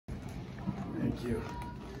Thank you.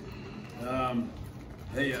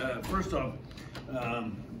 Hey, first off,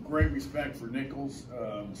 great respect for Nicholls.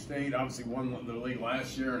 State obviously won the league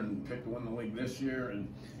last year and picked to win the league this year, and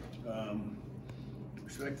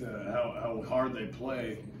respect how hard they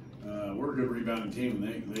play. We're a good rebounding team,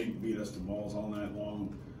 and they beat us to balls all night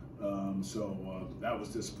long. So that was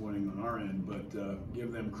disappointing on our end, but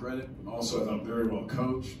give them credit. Also, I thought very well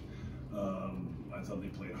coached. I thought they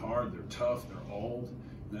played hard. They're tough. They're old.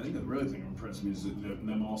 And I think the really thing that impressed me is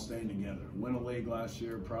them all staying together. Win a league last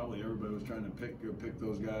year. Probably everybody was trying to pick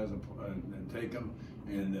those guys and take them,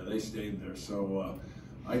 and they stayed there. So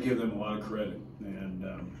I give them a lot of credit. And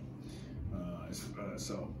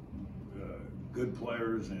good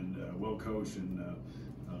players and well coached, and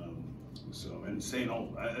and staying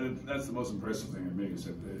old. That's the most impressive thing to me, is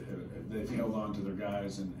that they've held on to their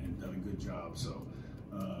guys and done a good job. So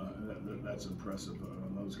that's impressive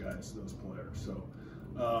on those guys, those players. So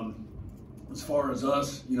as far as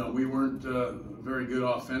us, we weren't very good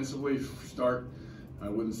offensively. Start, I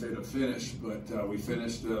wouldn't say to finish, but we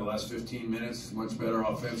finished the last 15 minutes much better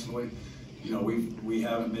offensively. We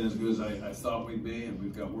haven't been as good as I thought we'd be, and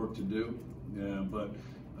we've got work to do. But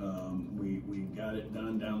we got it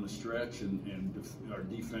done down the stretch, and our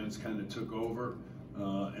defense kind of took over,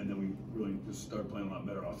 and then we really just started playing a lot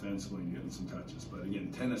better offensively and getting some touches. But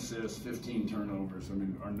again, 10 assists, 15 turnovers. I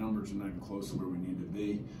mean, our numbers are not even close to where we need to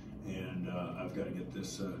be, and I've got to get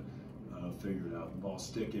this figured out. The ball's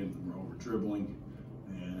sticking, we're over dribbling,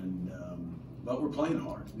 and but we're playing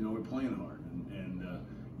hard. We're playing hard, and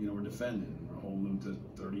we're defending. We're holding them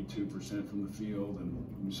to 32% from the field,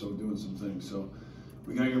 and so doing some things. So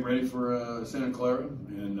we got to get ready for Santa Clara,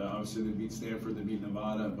 and obviously they beat Stanford, they beat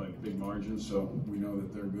Nevada by big margins, so we know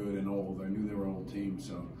that they're good and old. I knew they were an old team,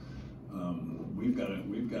 so we've got to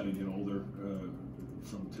get older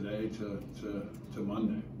from today to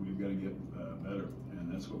Monday. We've got to get better, and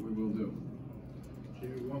that's what we will do.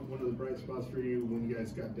 Jimmy, one of the bright spots for you when you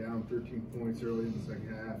guys got down 13 points early in the second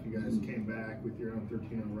half, you guys came back with your own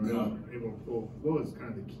 13-0 run. Yeah. What was kind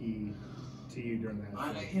of the key to you during that?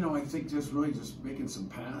 I think just making some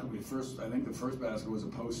pass. I think the first basket was a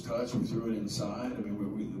post touch. We threw it inside. I mean,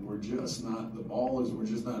 we're just not, we're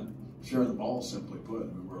just not sharing the ball, simply put. I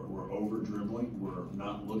mean, we're over dribbling. We're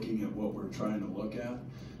not looking at what we're trying to look at.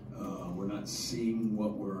 We're not seeing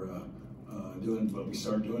what we're doing, but we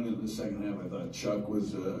started doing it in the second half. I thought Chuck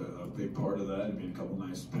was a big part of that. He made a couple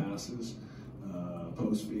nice passes.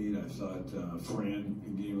 Post feed, I thought Fran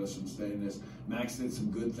gave us some steadiness. Max did some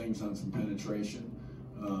good things on some penetration,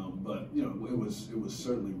 but it was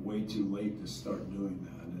certainly way too late to start doing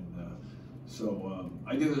that. And so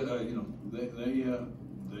I give it.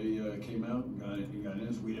 They came out and got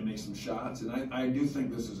in. We didn't make some shots, and I do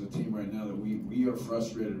think this is a team right now that we are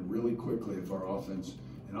frustrated really quickly if our offense,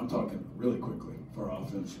 and I'm talking really quickly, if our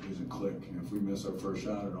offense isn't click. If we miss our first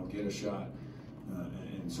shot or don't get a shot,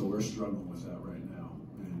 and so we're struggling with that right now.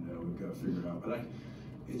 We've got to figure it out, but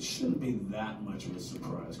it shouldn't be that much of a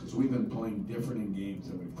surprise because we've been playing different in games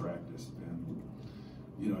than we've practiced,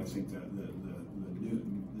 and I think that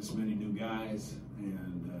this many new guys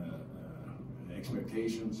and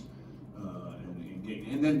expectations,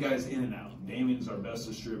 and then guys in and out. Damien's our best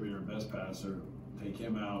distributor, best passer. Take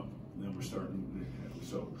him out, and then we're starting.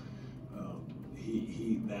 So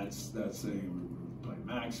that's saying we play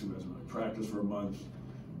Max, who hasn't really practiced for a month.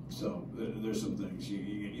 So there's some things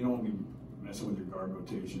you don't want to be messing with your guard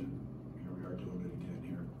rotation. Here we are doing it again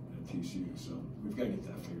here at TCU. So we've got to get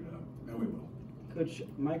that figured out, and we will. Coach,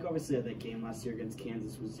 Mike obviously had that game last year against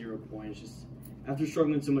Kansas with 0 points. Just after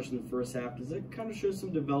struggling so much in the first half, does it kind of show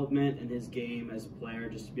some development in his game as a player,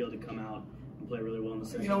 just to be able to come out and play really well in the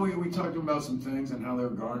second? We talked about some things and how they were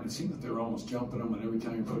guarding. It seemed that they were almost jumping them, and every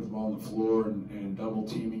time you put the ball on the floor and double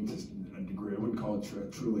teaming to a degree. I wouldn't call it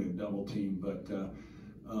truly a double team, but.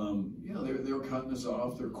 They were cutting us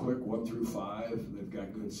off. They're quick, 1 through 5. They've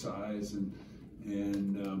got good size, and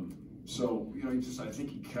so I think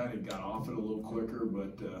he kind of got off it a little quicker.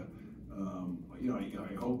 But I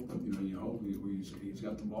hope you hope he's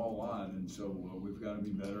got the ball a lot, and so we've got to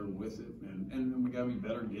be better with it, and we got to be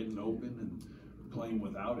better getting open and playing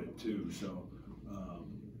without it too. So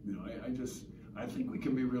I think we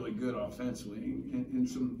can be really good offensively, in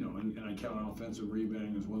some and I count offensive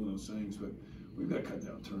rebounding as one of those things, but. We've got to cut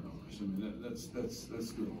down turnovers. I mean, that's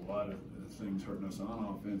doing a lot of things hurting us on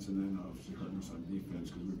offense, and then obviously hurting us on defense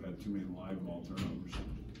because we've had too many live ball turnovers.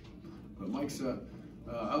 But Mike's, he got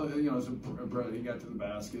to the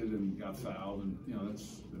basket and got fouled, and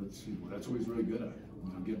that's what he's really good at.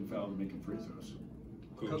 Getting fouled and making free throws.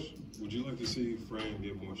 Coach, would you like to see Fran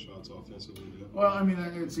get more shots offensively? Well, I mean,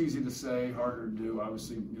 it's easy to say, harder to do.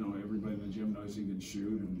 Obviously, everybody in the gym knows he can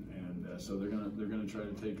shoot, and so they're gonna try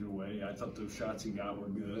to take it away. I thought those shots he got were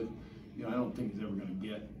good. I don't think he's ever gonna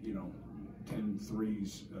get 10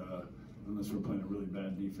 threes unless we're playing a really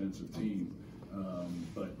bad defensive team.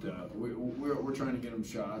 But we're trying to get him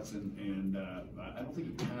shots, and I don't think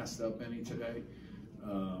he passed up any today.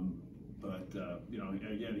 But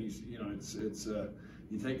again, he's it's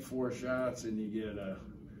you take 4 shots and you get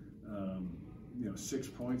 6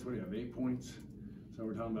 points. What do you have? 8 points. So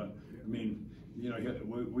we're talking about. I mean,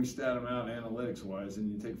 we stat him out analytics wise,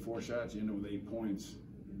 and you take 4 shots, you end up with 8 points.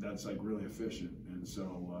 That's like really efficient, and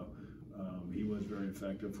so he was very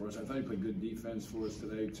effective for us. I thought he played good defense for us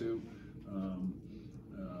today too.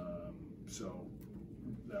 So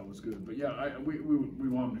that was good. But yeah, we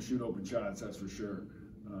want him to shoot open shots, that's for sure.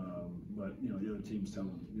 But the other teams tell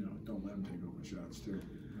him, don't let him take open shots too,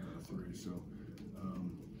 3. So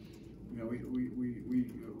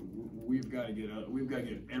we've got to get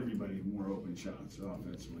everybody more open shots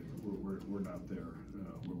offensively. We're not there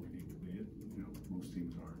where we need to be. Most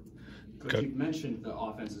teams are. Coach, you mentioned the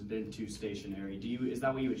offense has been too stationary. Is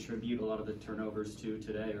that what you attribute a lot of the turnovers to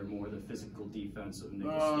today, or more the physical defense of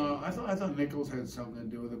Nicholls? I thought Nicholls had something to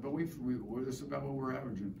do with it, but we're just about what we're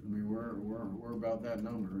averaging. I mean, we're about that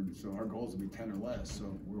number, and so our goal is to be 10 or less.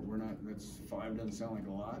 So we're not. That's 5 doesn't sound like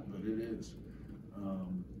a lot, but it is.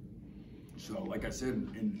 So like I said,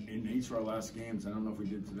 in each of our last games, I don't know if we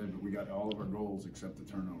did today, but we got all of our goals except the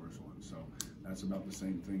turnovers one. So that's about the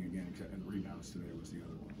same thing again, except the rebounds today was the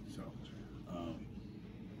other one. So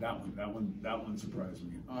that one surprised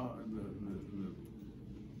me.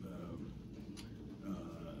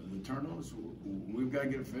 The turnovers, we've got to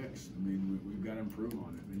get it fixed. I mean, we've got to improve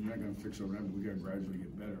on it. And you're not going to fix it overnight, but we got to gradually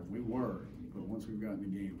get better. We were, but once we've gotten the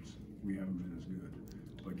games, we haven't been as good.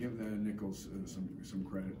 But give Nicholls some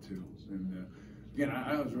credit too. And again,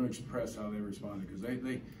 I was really impressed how they responded, because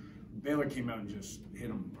Baylor came out and just hit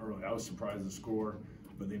them early. I was surprised to score.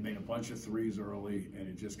 But they made a bunch of threes early, and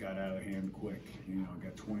it just got out of hand quick.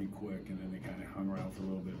 Got 20 quick, and then they kind of hung around for a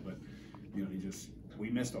little bit. But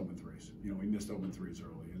we missed open threes. We missed open threes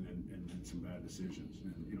early, and did some bad decisions.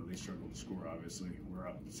 And they struggled to score. Obviously, we're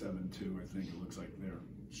up 7-2. I think it looks like they're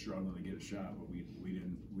struggling to get a shot, but we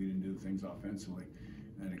didn't do things offensively,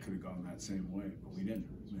 and it could have gone that same way, but we didn't.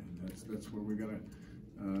 And that's where we got to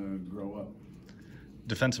grow up.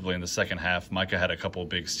 Defensively in the second half, Micah had a couple of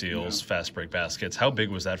big steals, fast break baskets. How big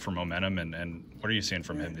was that for momentum, and what are you seeing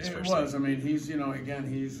from him these first games? I mean, he's again,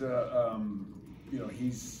 he's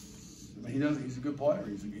he's a good player.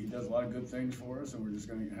 He does a lot of good things for us, and we're just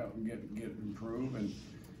going to help him get improved. And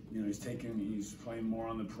he's playing more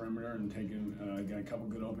on the perimeter and got a couple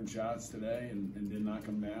good open shots today, and did knock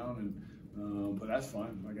them down. And but that's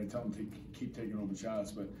fine. Like I tell him to keep taking open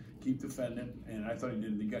shots, but keep defending. And I thought he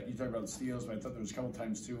did. You talk about steals, but I thought there was a couple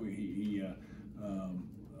times too he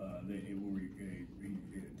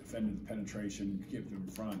defended the penetration, kept them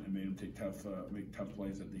in front, and made him make tough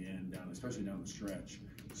plays at the end, especially down the stretch.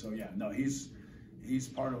 So yeah, no, he's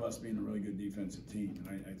part of us being a really good defensive team,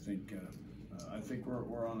 and I think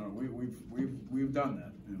we're on our we've done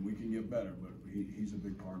that, and we can get better, but he's a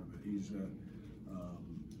big part of it. He's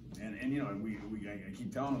I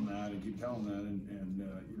keep telling him that,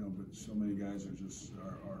 but so many guys are just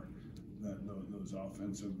those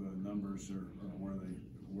offensive numbers are where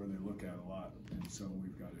they look at a lot, and so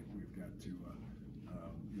we've got to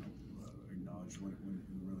acknowledge what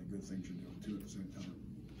really good things you're doing too at the same time.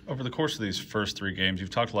 Over the course of these first 3 games, you've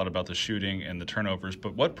talked a lot about the shooting and the turnovers,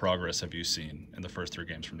 but what progress have you seen in the first 3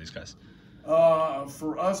 games from these guys?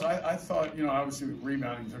 For us, I thought, obviously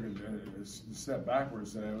rebounding took a step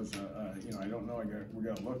backwards today. It was, I don't know. We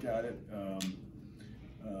got to look at it.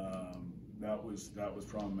 That was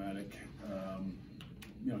problematic.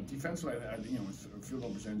 Defensively, field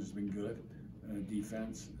goal percentage has been good.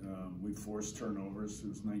 Defense, we forced turnovers. It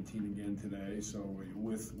was 19 again today. So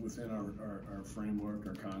within our framework,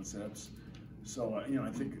 our concepts. So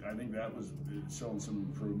I think that was showing some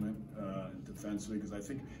improvement defensively, because I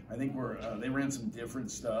think they ran some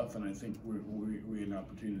different stuff, and I think we had an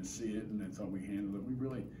opportunity to see it, and I thought we handled it. We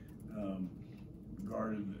really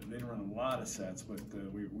guarded. They didn't run a lot of sets, but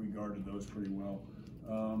we guarded those pretty well.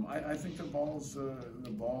 I think the ball's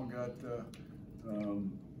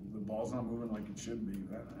not moving like it should be.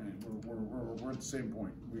 We're at the same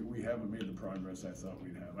point. We haven't made the progress I thought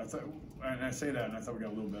we'd have. And I say that, and I thought we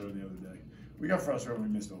got a little better the other day. We got frustrated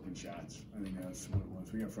when we missed open shots. I think that's what it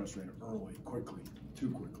was. We got frustrated early,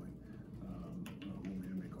 too quickly, when we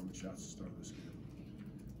didn't make open shots to start this game.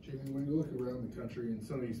 Jamie, when you look around the country and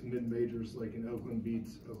some of these mid-majors, like in Oakland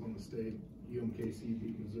beats Oklahoma State, UMKC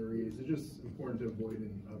beat Missouri, is it just important to avoid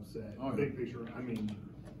an upset? Oh, yeah. Big picture, I mean.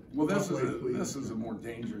 Well, this is a more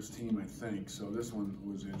dangerous team, I think. So this one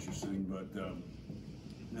was interesting, but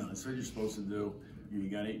no, that's what you're supposed to do. You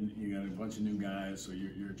got a bunch of new guys, so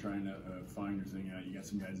you're trying to find your thing out. You got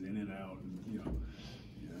some guys in and out, and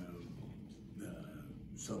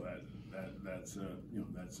so that's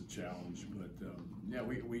that's a challenge. But yeah,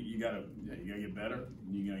 you gotta get better.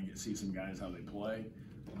 You gotta see some guys how they play.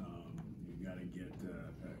 You gotta get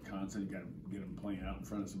constant. You gotta get them playing out in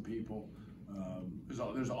front of some people.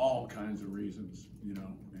 There's all kinds of reasons, and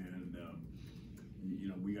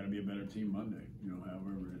we got to be a better team Monday.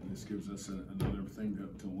 However, this gives us another thing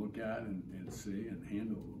to look at and see and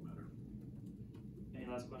handle a little better. Any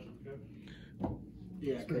last question for Coach?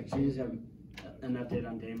 Yeah, Coach, do you have an update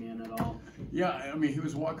on Damian at all? Yeah, I mean, he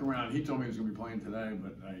was walking around. He told me he was going to be playing today,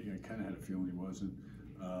 but I kind of had a feeling he wasn't,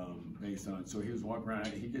 based on it. So he was walking around.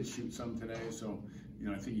 He did shoot some today, so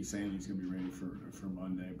I think he's saying he's going to be ready for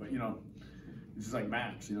Monday. But it's just like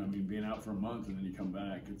Max. Being out for a month and then you come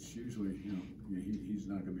back, it's usually he's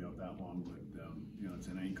not going to be out that long. But it's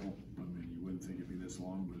an ankle. You wouldn't think it'd be this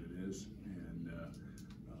long, but it is, and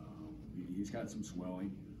he's got some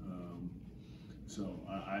swelling. So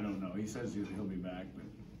I don't know. He says he'll be back, but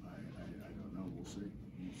I don't know. We'll see.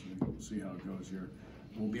 We'll see how it goes here.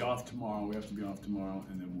 We'll be off tomorrow. We have to be off tomorrow,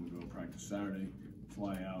 and then we'll go practice Saturday,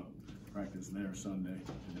 fly out, practice there Sunday,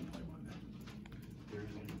 and then play Monday.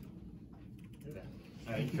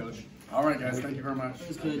 Thank you, Coach. All right, guys. Thank you very much.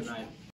 Good night.